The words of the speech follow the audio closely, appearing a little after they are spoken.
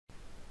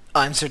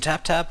I'm Sir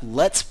Tap Tap.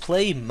 Let's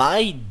play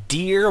My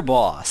Dear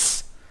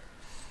Boss.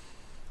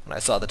 When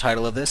I saw the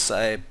title of this,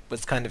 I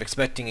was kind of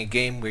expecting a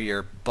game where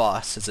your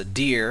boss is a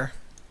deer,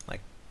 like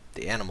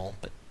the animal,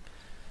 but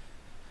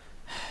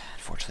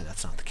unfortunately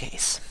that's not the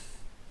case.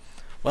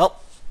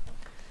 Well,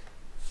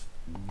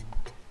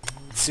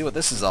 let's see what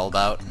this is all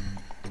about.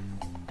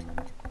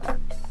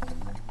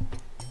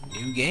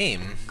 New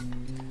game.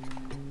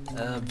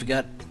 We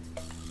got...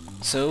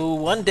 So,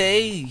 one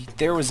day,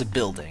 there was a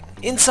building.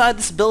 Inside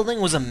this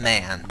building was a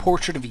man,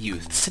 portrait of a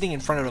youth, sitting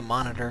in front of a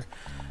monitor,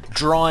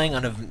 drawing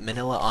on a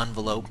manila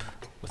envelope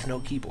with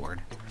no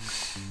keyboard.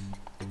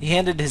 He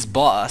handed his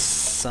boss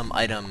some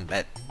item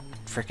at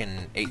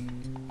frickin'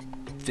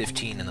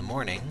 8:15 in the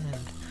morning,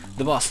 and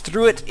the boss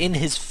threw it in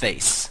his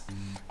face.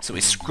 So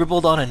he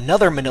scribbled on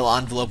another manila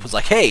envelope, was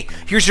like, "Hey,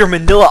 here's your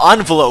manila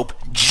envelope,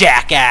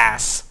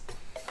 jackass!"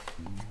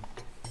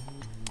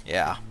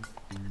 Yeah.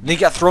 And he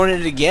got thrown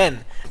in it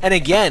again, and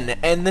again,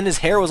 and then his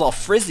hair was all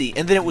frizzy,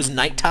 and then it was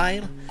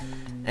nighttime,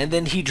 and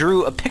then he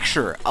drew a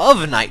picture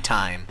of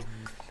nighttime,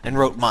 and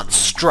wrote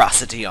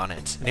monstrosity on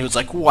it, and he was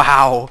like,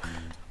 "Wow,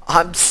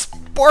 I'm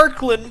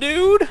sparkling,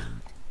 dude!"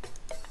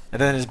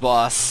 And then his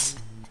boss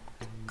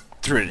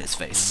threw it in his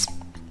face.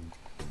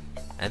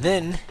 And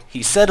then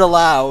he said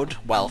aloud,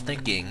 while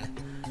thinking,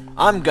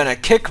 "I'm gonna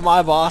kick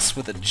my boss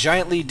with a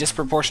giantly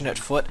disproportionate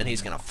foot, and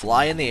he's gonna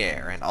fly in the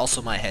air, and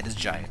also my head is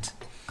giant."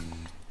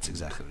 That's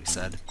exactly what he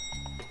said.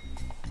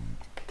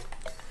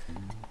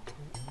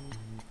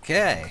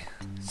 Okay,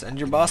 send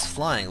your boss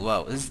flying.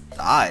 Whoa, his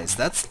eyes,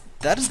 that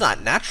is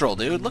not natural,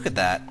 dude. Look at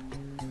that.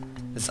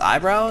 His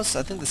eyebrows?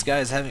 I think this guy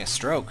is having a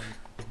stroke.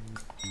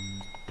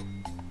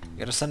 You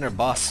gotta send our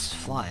boss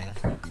flying.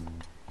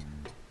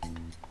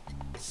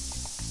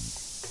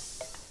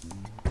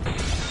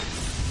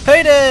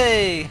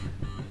 Payday!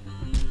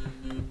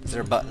 Is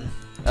there a button?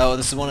 Oh,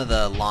 this is one of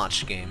the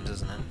launch games,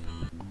 isn't it?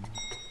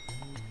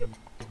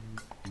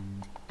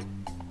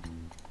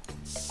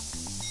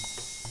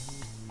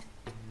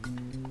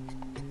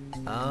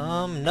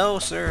 No,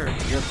 sir.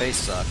 Your face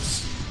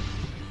sucks.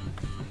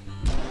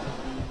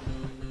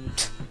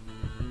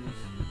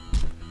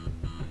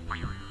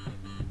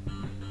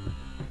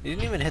 You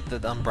didn't even hit the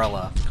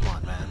umbrella. Come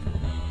on, man.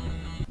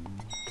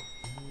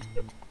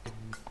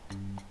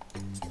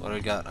 What do we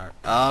got?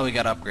 Oh, we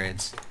got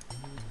upgrades.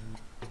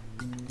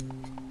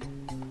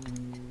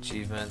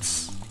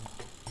 Achievements.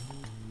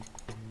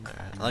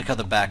 Alright, I like how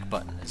the back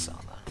button is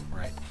on the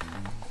right.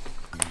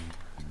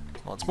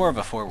 Well, it's more of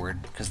a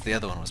forward, because the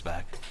other one was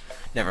back.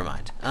 Never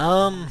mind.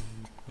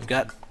 We've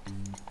got...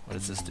 What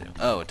does this do?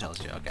 Oh, it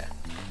tells you. Okay.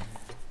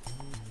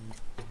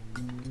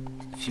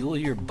 Fuel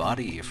your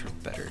body for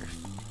better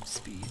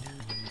speed.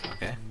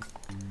 Okay.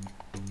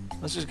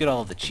 Let's just get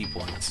all of the cheap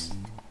ones.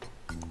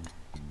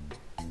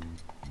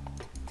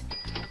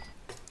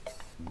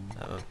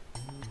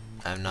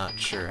 I'm not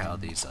sure how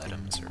these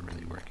items are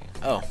really working.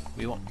 Oh,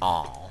 we want...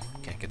 Aw,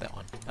 can't get that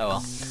one. Oh well.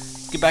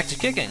 Let's get back to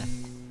kicking.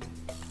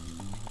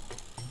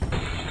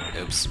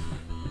 Oops.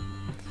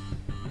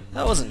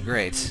 That wasn't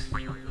great,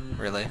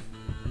 really.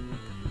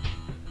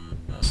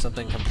 That was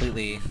something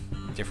completely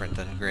different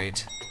than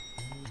great.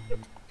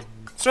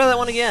 Let's try that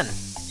one again.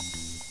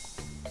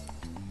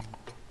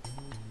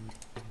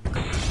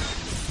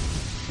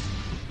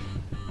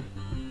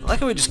 I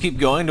like how we just keep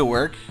going to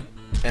work,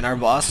 and our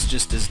boss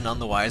just is none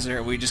the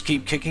wiser. We just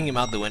keep kicking him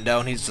out the window,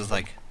 and he's just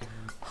like,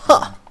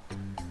 "Huh,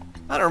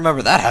 I don't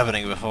remember that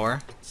happening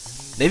before."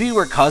 Maybe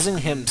we're causing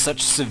him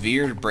such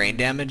severe brain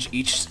damage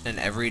each and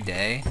every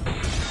day.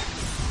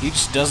 He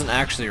just doesn't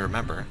actually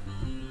remember.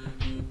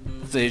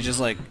 So he just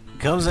like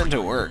comes into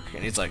work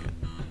and he's like,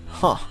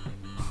 "Huh,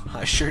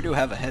 I sure do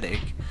have a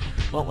headache.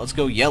 Well, let's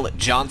go yell at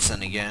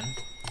Johnson again."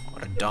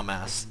 What a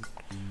dumbass.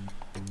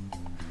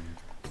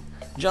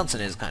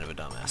 Johnson is kind of a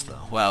dumbass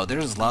though. Wow,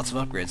 there's lots of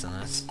upgrades in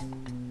this.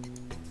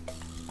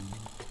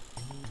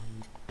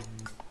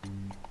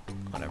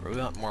 Whatever, we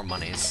want more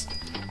monies.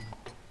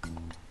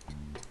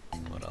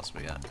 What else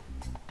we got?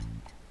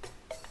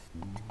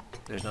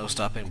 There's no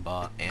stopping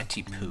bot.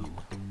 Anti-poo.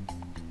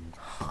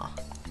 Huh.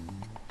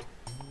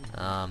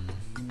 I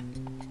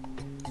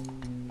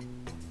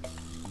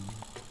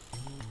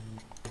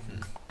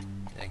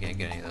can't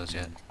get any of those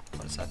yet.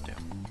 What does that do?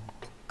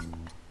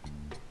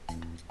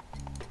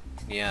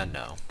 Yeah,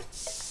 no.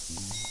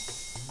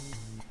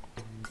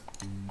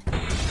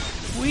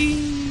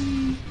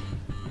 Whee!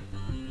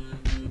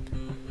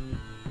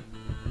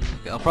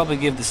 Okay, I'll probably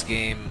give this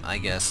game, I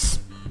guess,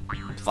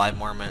 5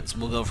 more minutes.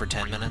 We'll go for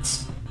 10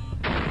 minutes.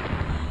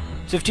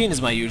 15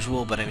 is my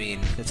usual, but I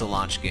mean, it's a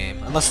launch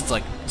game. Unless it's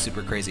like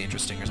super crazy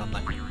interesting or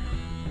something.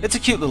 It's a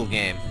cute little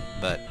game,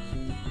 but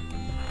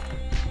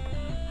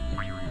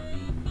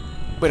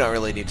we don't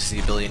really need to see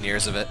a billion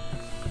years of it.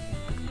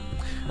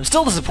 I'm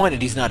still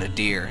disappointed he's not a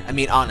deer. I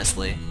mean,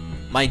 honestly.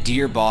 My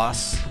dear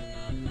boss.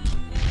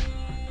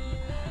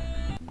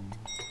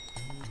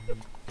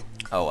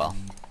 Oh well.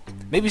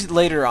 Maybe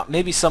later on,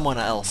 maybe someone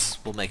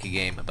else will make a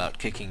game about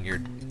kicking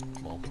your,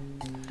 well,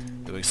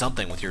 doing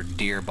something with your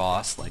dear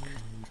boss, like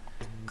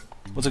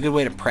What's a good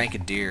way to prank a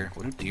deer?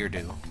 What do deer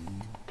do?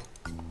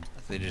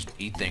 They just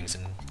eat things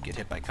and get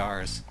hit by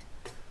cars.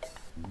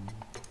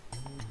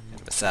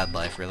 Kind of a sad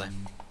life, really.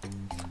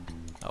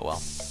 Oh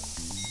well.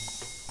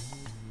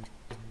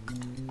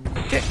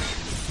 Kick!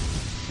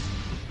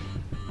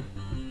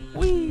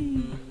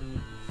 Whee!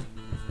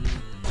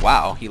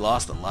 Wow, he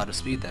lost a lot of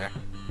speed there.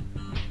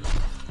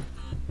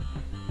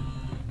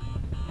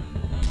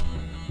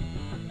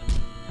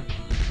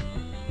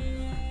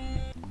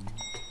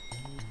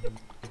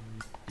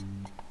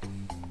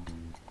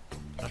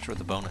 Not sure what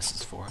the bonus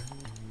is for.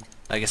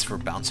 I guess for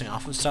bouncing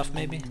off of stuff,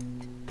 maybe?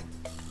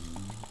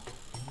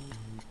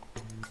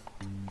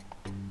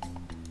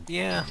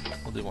 Yeah,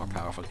 we'll do more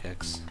powerful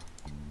kicks.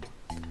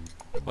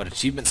 What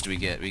achievements do we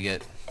get? We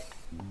get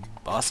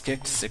boss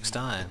kicked 6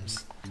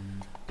 times.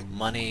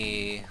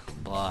 Money,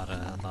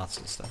 lots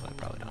of stuff I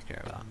probably don't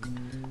care about.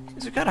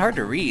 These are kind of hard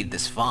to read,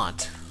 this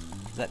font.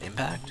 Is that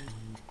impact?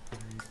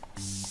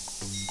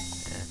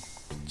 Yeah.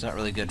 It's not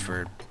really good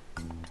for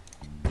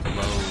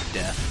low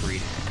def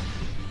reading.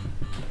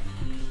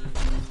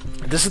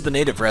 This is the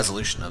native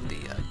resolution of the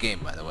game,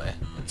 by the way.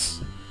 It's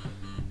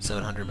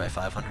 700 by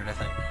 500, I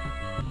think.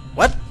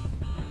 What?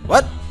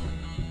 What?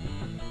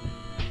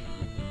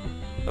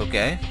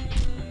 Okay.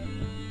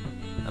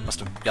 I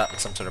must have gotten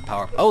some sort of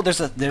power. Oh, there's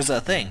a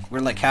thing. We're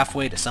like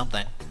halfway to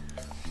something.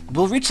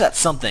 We'll reach that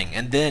something,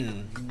 and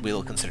then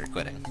we'll consider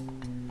quitting.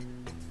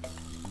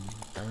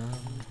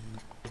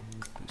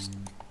 Boost.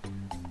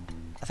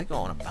 I think I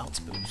want a bounce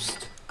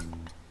boost.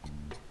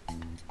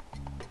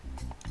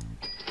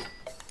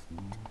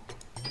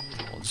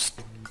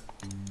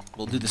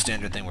 We'll do the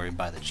standard thing where we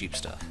buy the cheap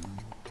stuff.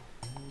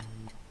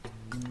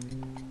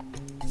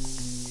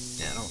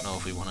 Yeah, I don't know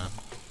if we want to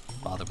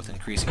bother with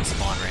increasing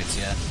spawn rates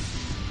yet.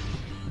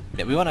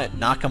 Yeah, we want to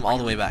knock them all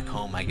the way back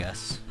home, I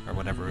guess, or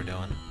whatever we're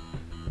doing.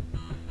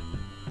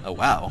 Oh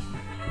wow,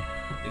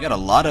 we got a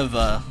lot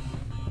of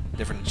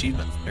different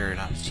achievements, or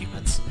not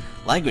achievements,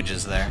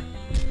 languages there.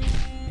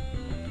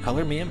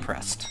 Color me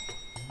impressed.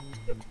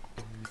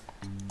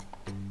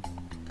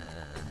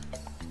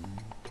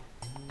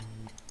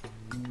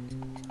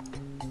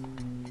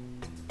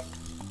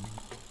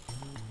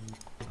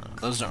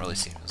 Those don't really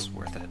seem as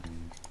worth it.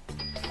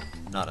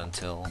 Not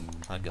until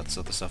I got this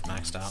other stuff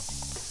maxed out.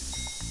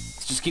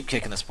 Let's just keep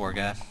kicking this poor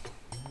guy.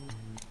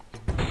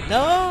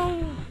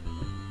 No!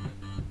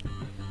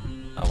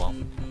 Oh well.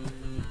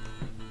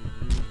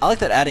 I like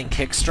that adding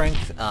kick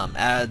strength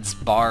adds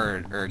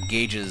bar or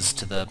gauges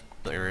to the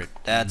or it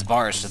adds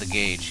bars to the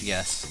gauge.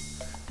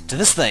 Yes, to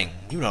this thing.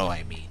 You know what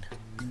I mean.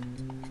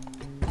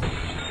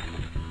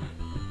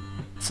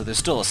 So there's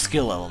still a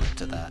skill element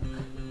to that.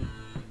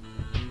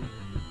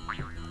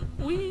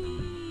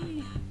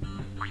 Whee!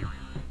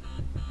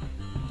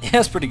 It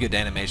has pretty good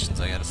animations,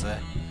 I gotta say.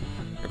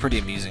 They're pretty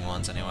amusing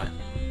ones, anyway.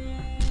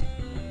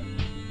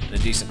 And a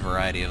decent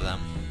variety of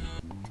them.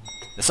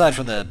 Aside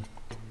from the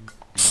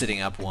sitting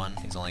up one,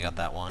 he's only got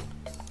that one.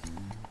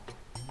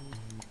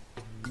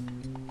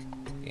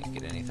 Can't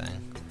get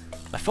anything.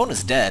 My phone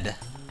is dead.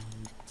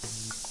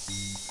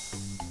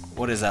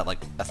 What is that,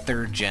 like a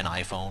 3rd gen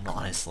iPhone,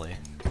 honestly?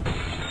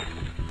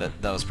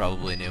 That was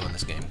probably new when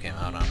this game came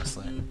out,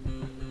 honestly.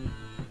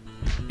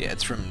 Yeah,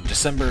 it's from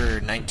December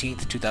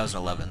 19th,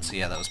 2011, so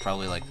yeah, that was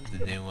probably like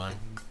the new one.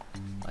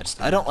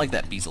 I don't like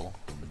that bezel.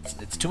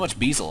 It's too much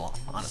bezel,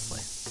 honestly.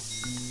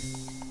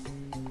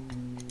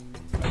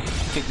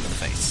 Kick him in the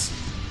face.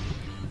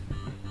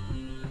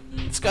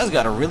 This guy's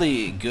got a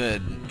really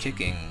good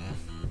kicking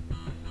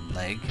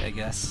leg, I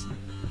guess.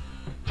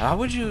 How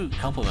would you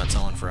compliment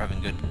someone for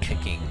having good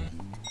kicking?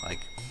 Like,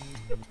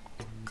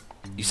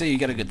 you say you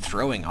got a good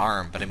throwing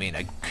arm, but I mean,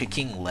 a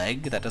kicking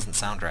leg? That doesn't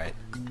sound right.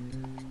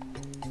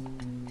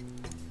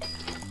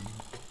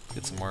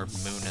 Get some more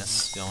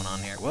mooness going on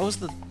here. What was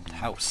the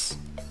house?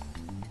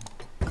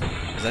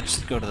 Does that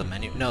just go to the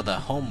menu? No, the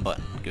home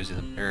button gives you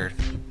the... there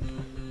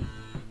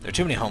are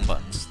too many home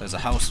buttons. There's a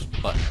house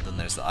button, then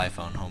there's the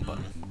iPhone home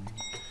button.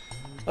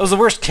 That was the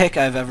worst kick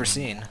I've ever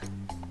seen.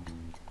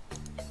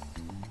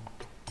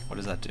 What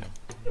does that do?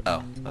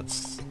 Oh,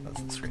 that's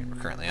the screen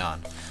we're currently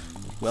on.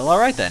 Well,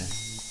 alright then.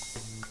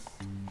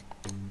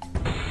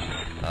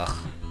 Ugh.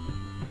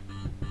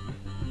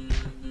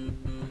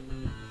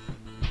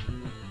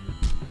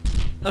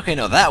 Okay,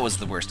 no, that was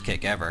the worst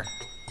kick ever.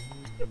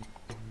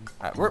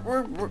 Alright, we're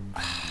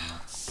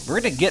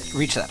gonna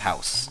reach that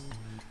house.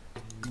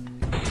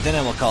 Then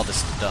I will call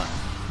this done.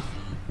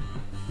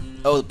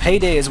 Oh,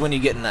 payday is when you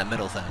get in that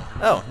middle thing.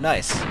 Oh,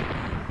 nice.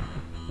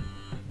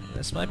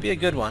 This might be a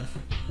good one.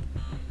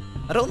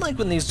 I don't like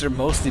when these are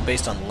mostly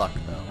based on luck,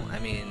 though. I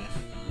mean,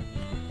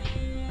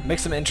 it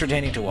makes them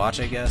entertaining to watch,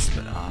 I guess,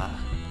 but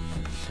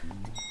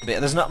yeah,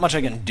 there's not much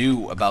I can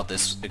do about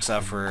this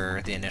except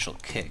for the initial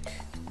kick.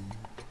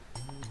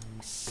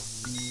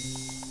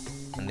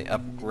 And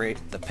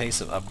the pace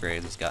of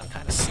upgrades has gotten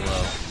kind of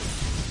slow.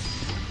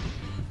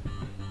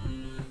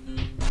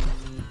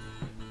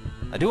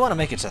 I do want to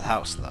make it to the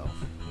house, though,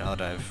 now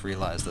that I've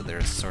realized that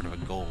there's sort of a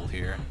goal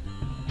here.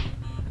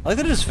 I like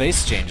that his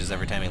face changes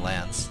every time he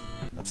lands.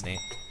 That's neat.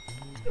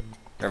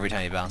 Or every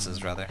time he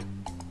bounces, rather. Do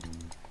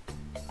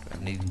I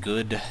have any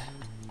good...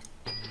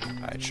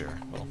 Alright, sure.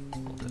 We'll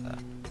do that.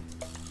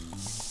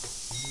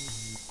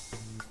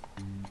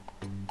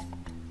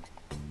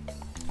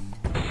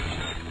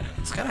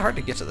 It's kind of hard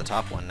to get to the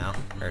top one now.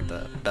 Or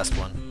the best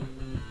one.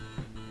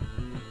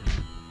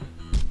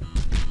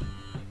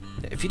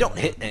 If you don't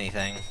hit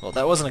anything... Well,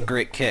 that wasn't a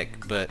great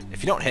kick, but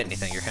if you don't hit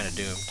anything, you're kind of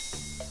doomed.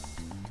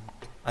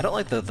 I don't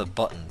like the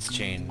buttons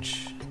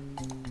change.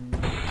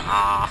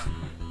 Ah!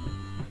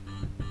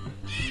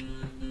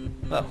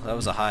 Well, that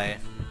was a high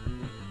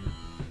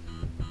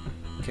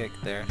kick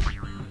there.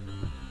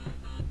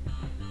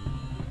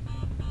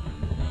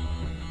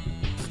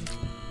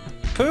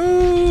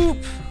 Poop!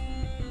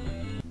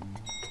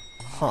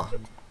 Huh.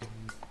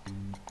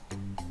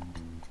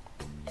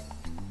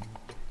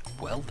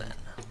 Well then.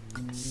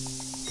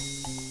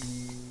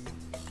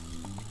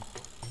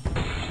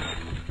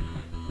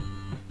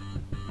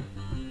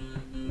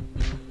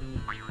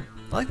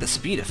 I like the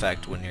speed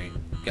effect when you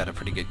got a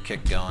pretty good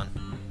kick going.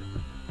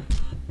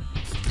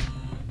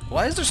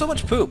 Why is there so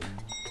much poop?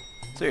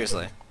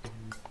 Seriously.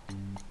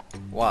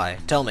 Why?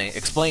 Tell me.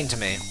 Explain to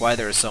me why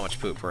there is so much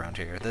poop around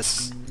here.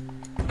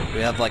 We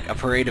have like a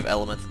parade of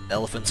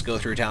elephants go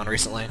through town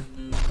recently.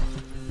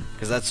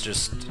 Because that's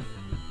just... You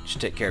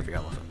should take care of your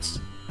elephants.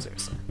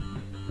 Seriously.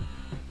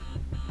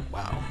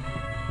 Wow.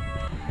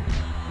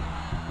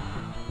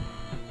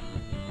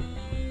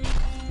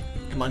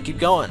 Come on, keep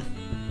going.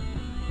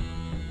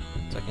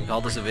 So I can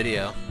call this a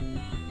video.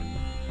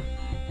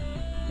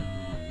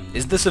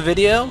 Is this a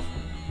video?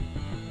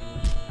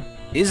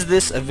 Is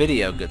this a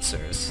video, good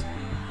sirs?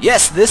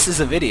 Yes, this is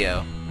a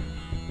video.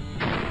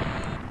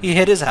 He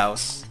hit his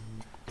house.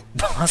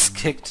 Boss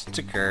kicked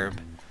to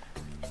curb.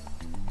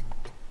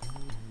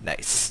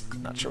 Nice.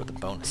 Not sure what the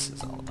bonus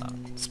is all about.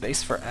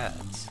 Space for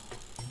ads.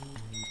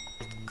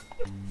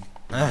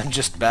 I'm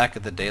just back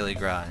at the daily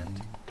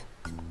grind.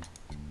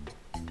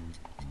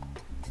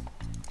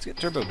 Let's get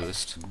turbo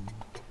boost.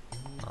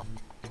 Well,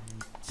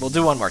 we'll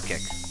do one more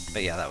kick.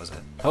 But yeah, that was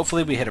it.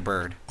 Hopefully we hit a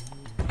bird.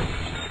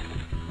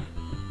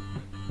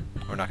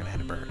 We're not gonna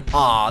hit a bird.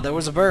 Aw, there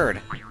was a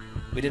bird!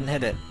 We didn't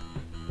hit it.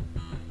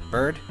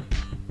 Bird?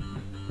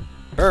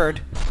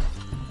 Bird?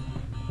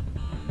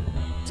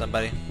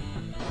 Somebody?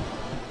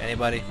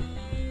 Anybody?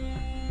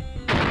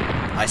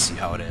 I see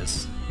how it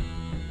is.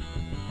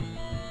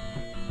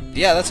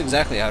 Yeah, that's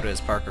exactly how it is,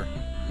 Parker.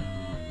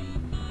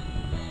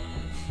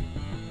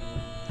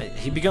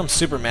 He becomes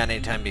Superman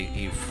anytime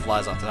he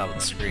flies off the top of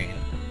the screen.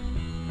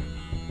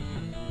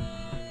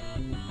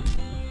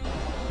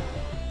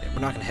 Yeah,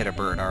 we're not gonna hit a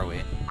bird, are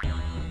we?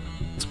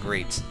 It's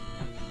great.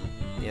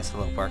 Yes,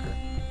 hello, Parker.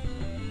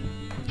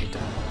 Good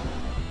time.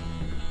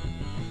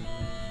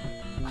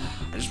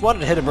 I just wanted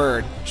to hit a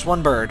bird. Just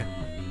one bird.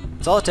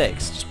 That's all it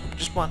takes.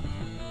 Just one.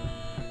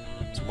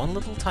 Just one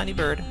little tiny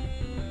bird.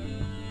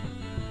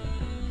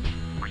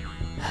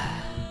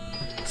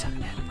 He's not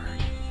gonna hit a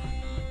bird.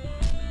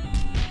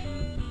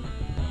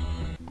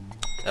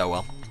 Oh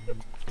well.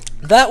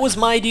 That was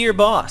My Dear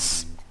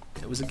Boss.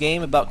 It was a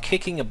game about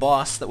kicking a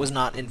boss that was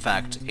not, in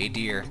fact, a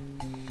deer.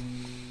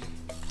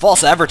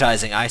 False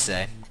advertising, I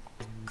say.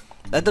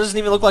 That doesn't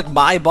even look like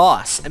my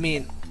boss. I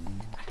mean,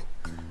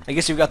 I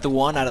guess you've got the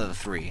 1 out of the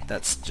 3.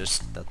 That's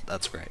just,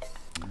 that's great.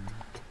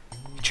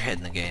 Get your head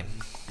in the game.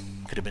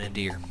 Could have been a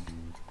deer.